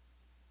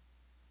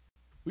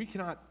 We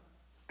cannot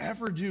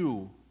ever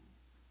do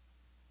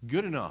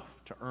good enough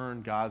to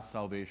earn God's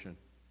salvation.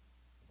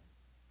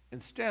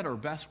 Instead, our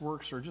best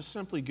works are just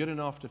simply good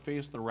enough to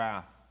face the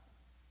wrath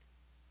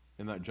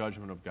and that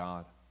judgment of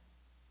God.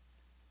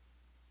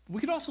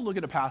 We could also look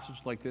at a passage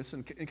like this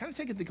and kind of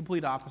take it the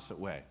complete opposite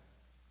way.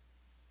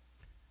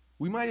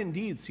 We might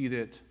indeed see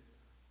that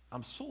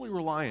I'm solely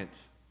reliant,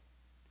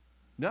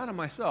 not on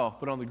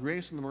myself, but on the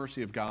grace and the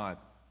mercy of God.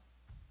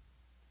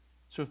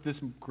 So if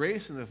this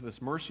grace and if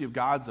this mercy of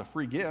God's a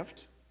free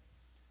gift,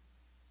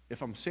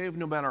 if I'm saved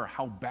no matter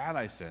how bad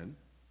I sin,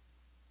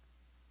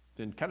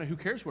 then kind of who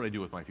cares what I do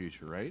with my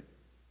future, right?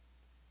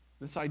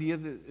 This idea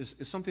that is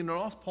something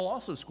that Paul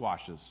also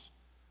squashes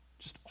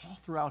just all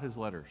throughout his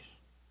letters.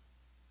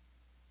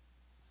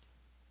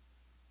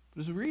 But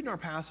as we read in our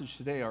passage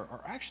today,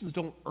 our actions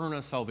don't earn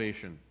us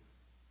salvation,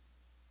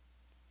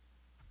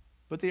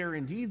 but they are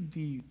indeed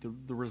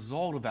the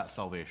result of that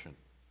salvation.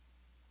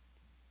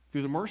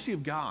 Through the mercy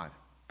of God,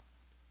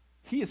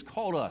 he has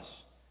called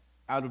us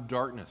out of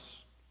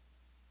darkness,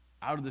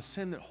 out of the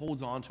sin that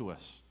holds on to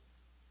us,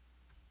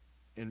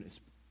 and has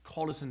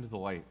called us into the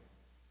light.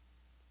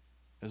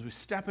 As we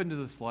step into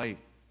this light,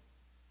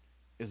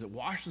 as it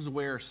washes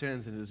away our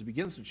sins and as it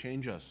begins to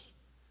change us,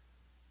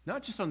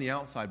 not just on the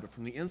outside, but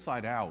from the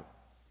inside out,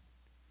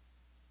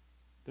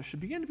 there should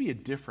begin to be a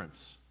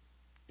difference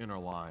in our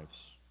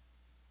lives.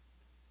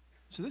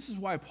 So this is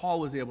why Paul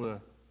was able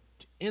to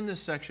end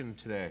this section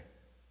today,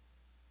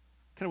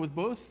 kind of with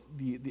both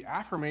the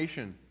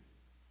affirmation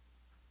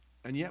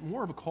and yet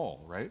more of a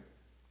call, right?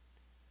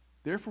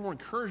 Therefore,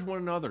 encourage one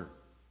another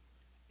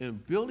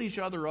and build each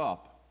other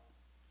up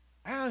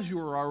as you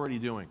are already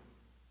doing.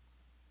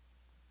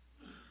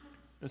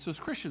 And so as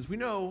Christians, we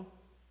know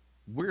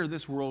where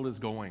this world is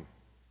going.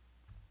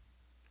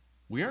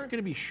 We aren't going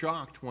to be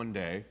shocked one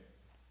day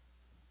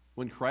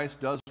when Christ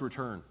does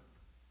return.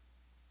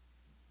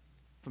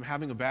 If I'm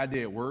having a bad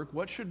day at work,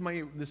 what should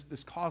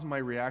this cause my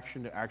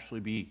reaction to actually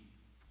be?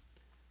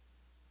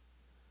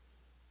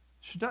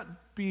 Should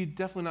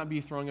definitely not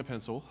be throwing a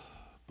pencil,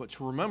 but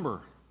to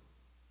remember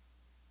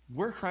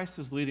where Christ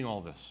is leading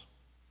all this.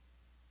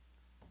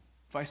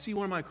 If I see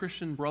one of my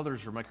Christian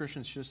brothers or my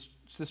Christian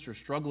sisters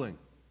struggling,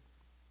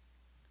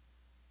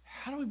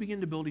 how do we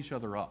begin to build each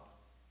other up?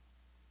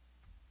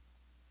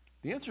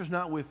 The answer is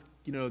not with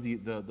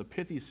the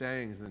pithy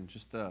sayings and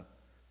just the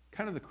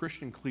kind of the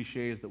Christian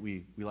cliches that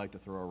we like to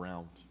throw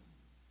around.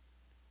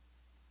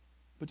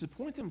 but to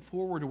point them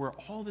forward to where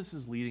all this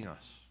is leading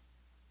us.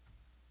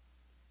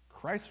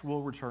 Christ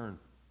will return.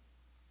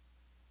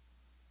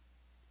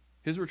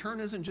 His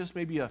return isn't just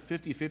maybe a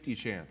 50-50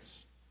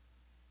 chance,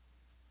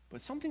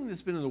 but something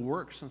that's been in the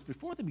works since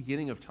before the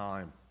beginning of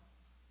time.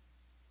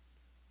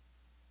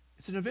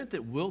 It's an event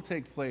that will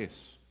take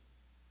place,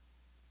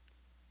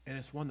 and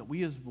it's one that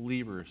we as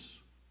believers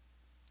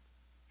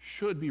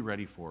should be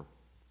ready for.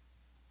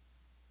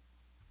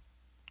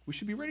 We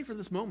should be ready for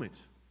this moment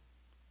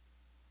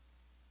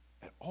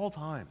at all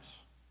times.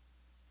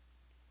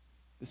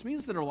 This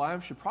means that our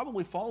lives should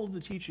probably follow the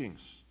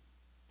teachings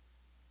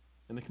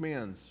and the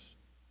commands,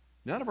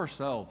 not of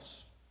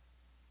ourselves,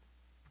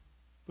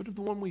 but of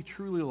the one we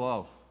truly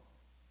love,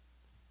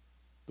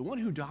 the one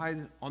who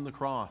died on the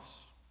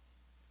cross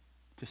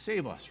to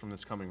save us from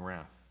this coming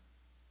wrath.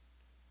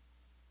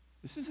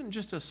 This isn't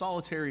just a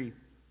solitary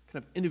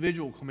kind of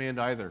individual command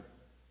either,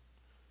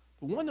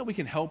 but one that we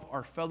can help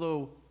our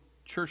fellow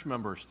church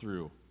members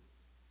through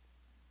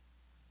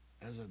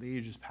as the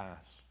ages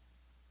pass.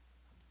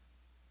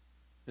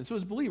 And so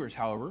as believers,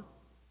 however,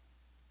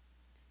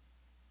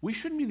 we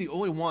shouldn't be the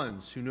only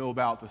ones who know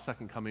about the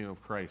second coming of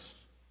Christ.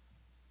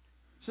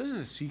 This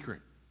isn't a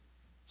secret.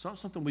 It's not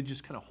something we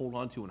just kind of hold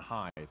on to and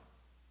hide.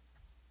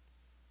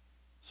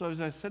 So as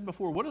I said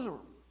before, what is it?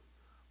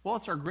 Well,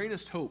 it's our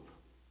greatest hope.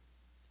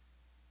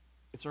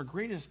 It's our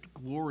greatest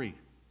glory.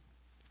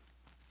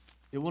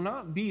 It will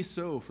not be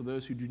so for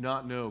those who do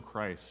not know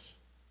Christ.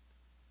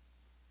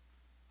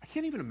 I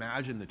can't even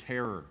imagine the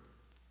terror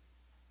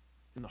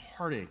and the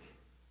heartache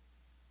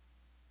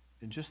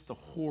and just the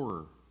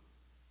horror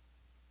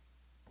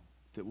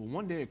that will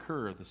one day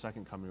occur at the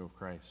second coming of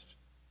Christ.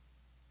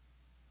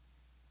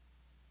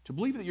 To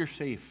believe that you're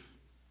safe,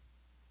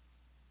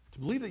 to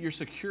believe that you're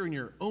secure in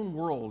your own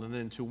world, and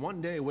then to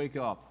one day wake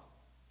up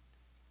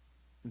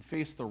and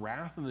face the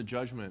wrath and the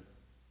judgment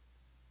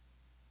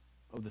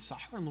of the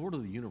sovereign Lord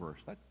of the universe,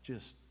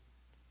 it's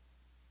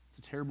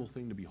a terrible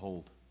thing to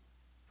behold.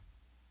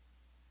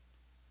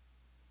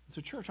 And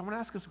so, church, I want to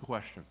ask us a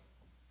question.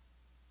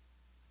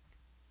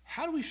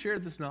 How do we share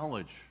this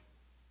knowledge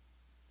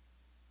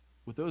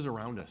with those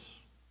around us?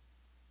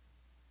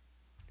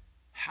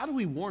 How do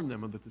we warn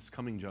them of this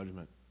coming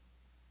judgment?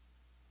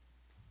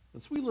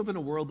 Since we live in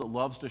a world that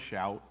loves to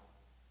shout,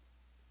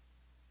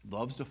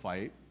 loves to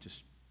fight,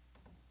 just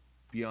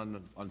be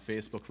on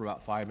Facebook for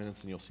about 5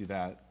 minutes and you'll see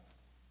that.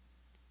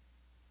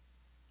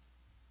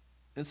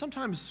 And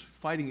sometimes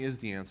fighting is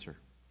the answer.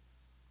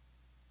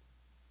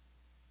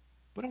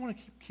 But I want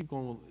to keep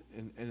going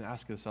and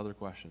ask this other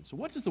question. So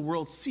what does the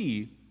world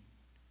see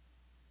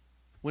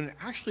when it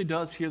actually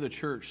does hear the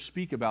church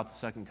speak about the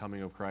second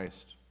coming of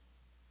Christ?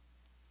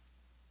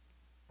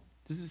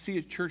 Does it see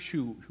a church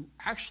who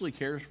actually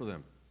cares for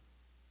them?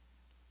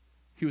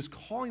 Who is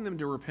calling them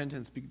to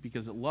repentance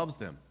because it loves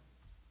them,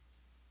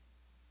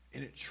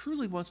 and it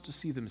truly wants to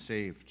see them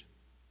saved?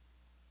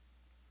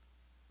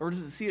 Or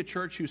does it see a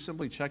church who's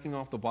simply checking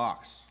off the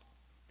box,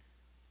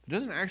 that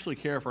doesn't actually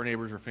care for our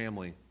neighbors or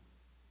family,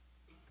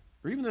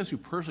 or even those who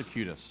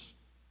persecute us,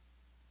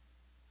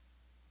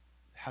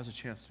 has a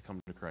chance to come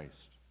to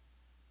Christ?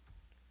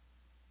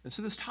 And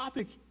so this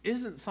topic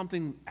isn't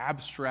something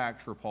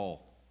abstract for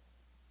Paul.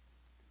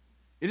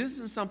 It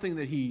isn't something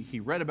that he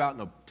read about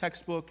in a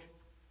textbook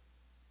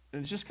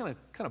and is just kind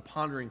of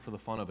pondering for the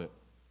fun of it.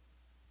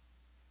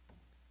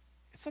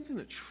 It's something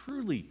that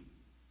truly,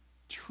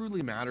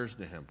 truly matters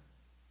to him.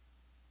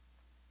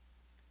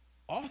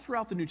 All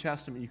throughout the New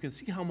Testament, you can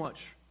see how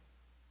much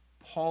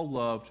Paul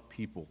loved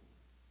people.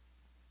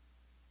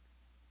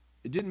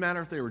 It didn't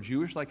matter if they were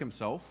Jewish like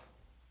himself,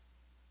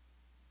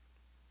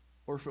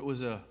 or if it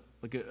was a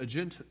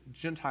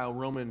Gentile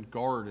Roman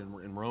guard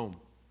in Rome.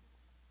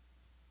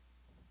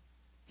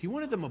 He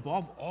wanted them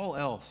above all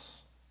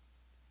else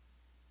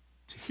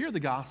to hear the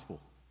gospel.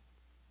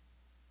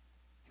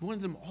 He wanted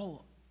them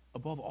all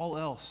above all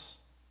else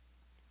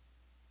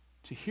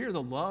to hear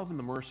the love and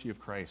the mercy of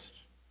Christ.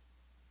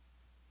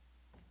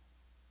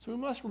 So we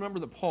must remember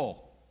that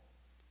Paul,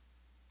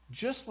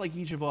 just like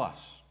each of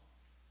us,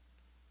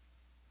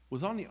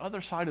 was on the other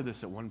side of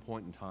this at one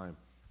point in time.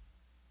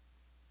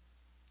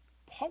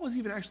 Paul was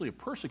even actually a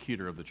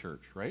persecutor of the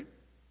church, right?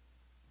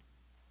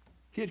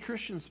 He had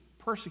Christians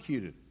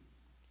persecuted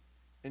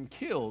and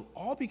killed,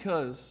 all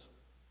because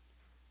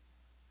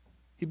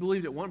he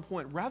believed at one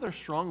point rather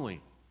strongly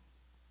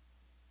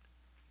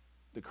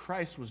that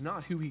Christ was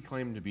not who he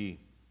claimed to be.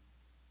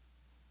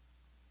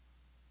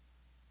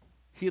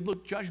 He had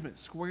looked judgment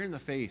square in the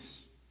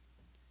face,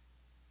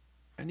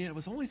 and yet it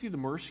was only through the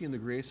mercy and the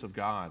grace of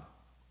God,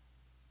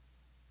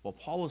 while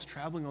Paul was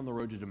traveling on the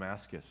road to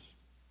Damascus,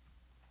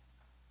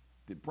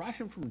 that brought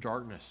him from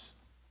darkness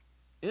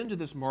into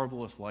this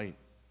marvelous light.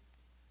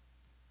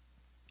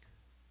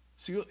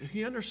 See,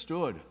 he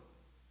understood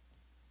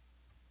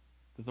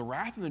that the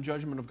wrath and the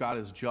judgment of God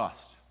is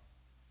just.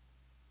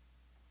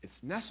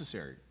 It's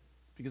necessary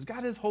because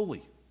God is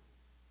holy.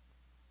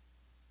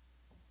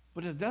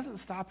 But it doesn't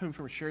stop him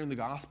from sharing the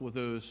gospel with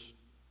those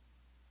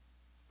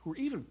who are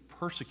even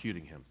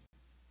persecuting him.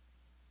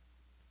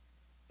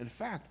 In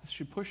fact, this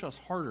should push us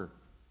harder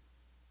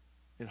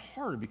and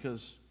harder,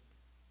 because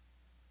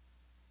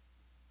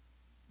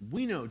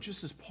we know,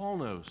 just as Paul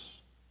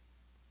knows,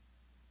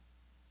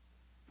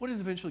 what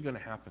is eventually going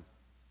to happen.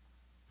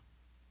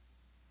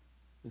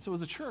 And so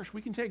as a church,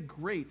 we can take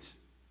great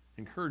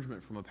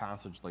encouragement from a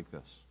passage like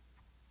this.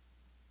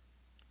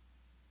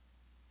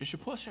 It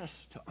should push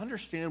us to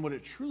understand what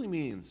it truly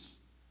means,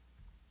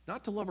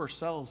 not to love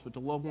ourselves, but to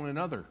love one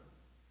another,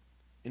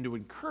 and to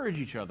encourage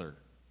each other,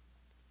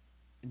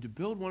 and to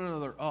build one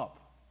another up,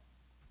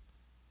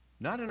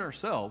 not in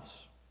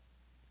ourselves,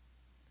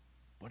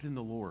 but in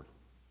the Lord.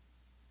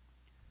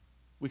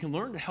 We can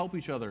learn to help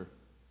each other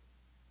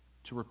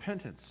to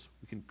repentance.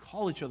 We can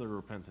call each other to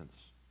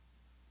repentance.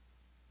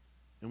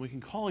 And we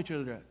can call each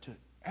other to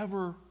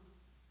ever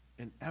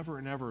and ever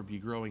and ever be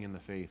growing in the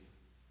faith.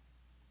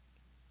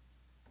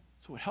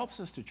 So it helps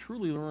us to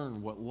truly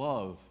learn what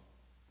love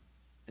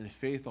and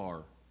faith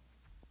are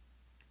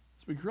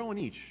as we grow in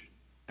each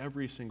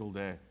every single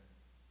day.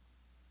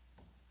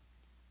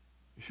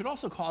 It should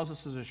also cause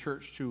us as a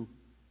church to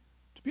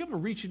be able to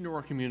reach into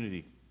our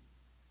community,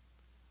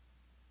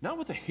 not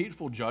with a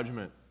hateful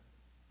judgment,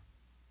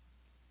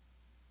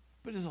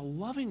 but as a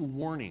loving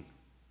warning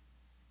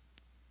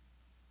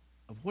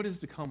of what is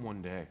to come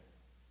one day.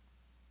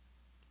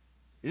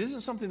 It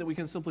isn't something that we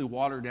can simply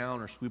water down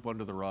or sweep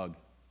under the rug.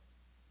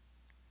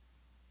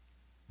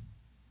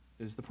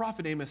 As the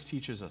prophet Amos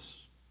teaches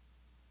us,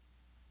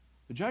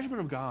 the judgment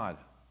of God,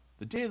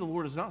 the day of the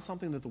Lord, is not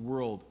something that the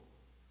world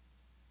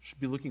should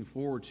be looking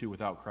forward to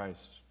without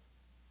Christ.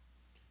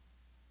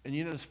 And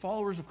yet, as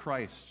followers of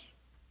Christ,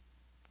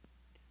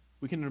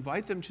 we can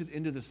invite them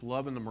into this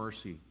love and the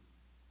mercy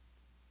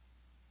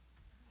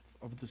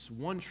of this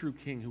one true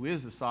King who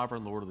is the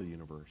sovereign Lord of the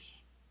universe.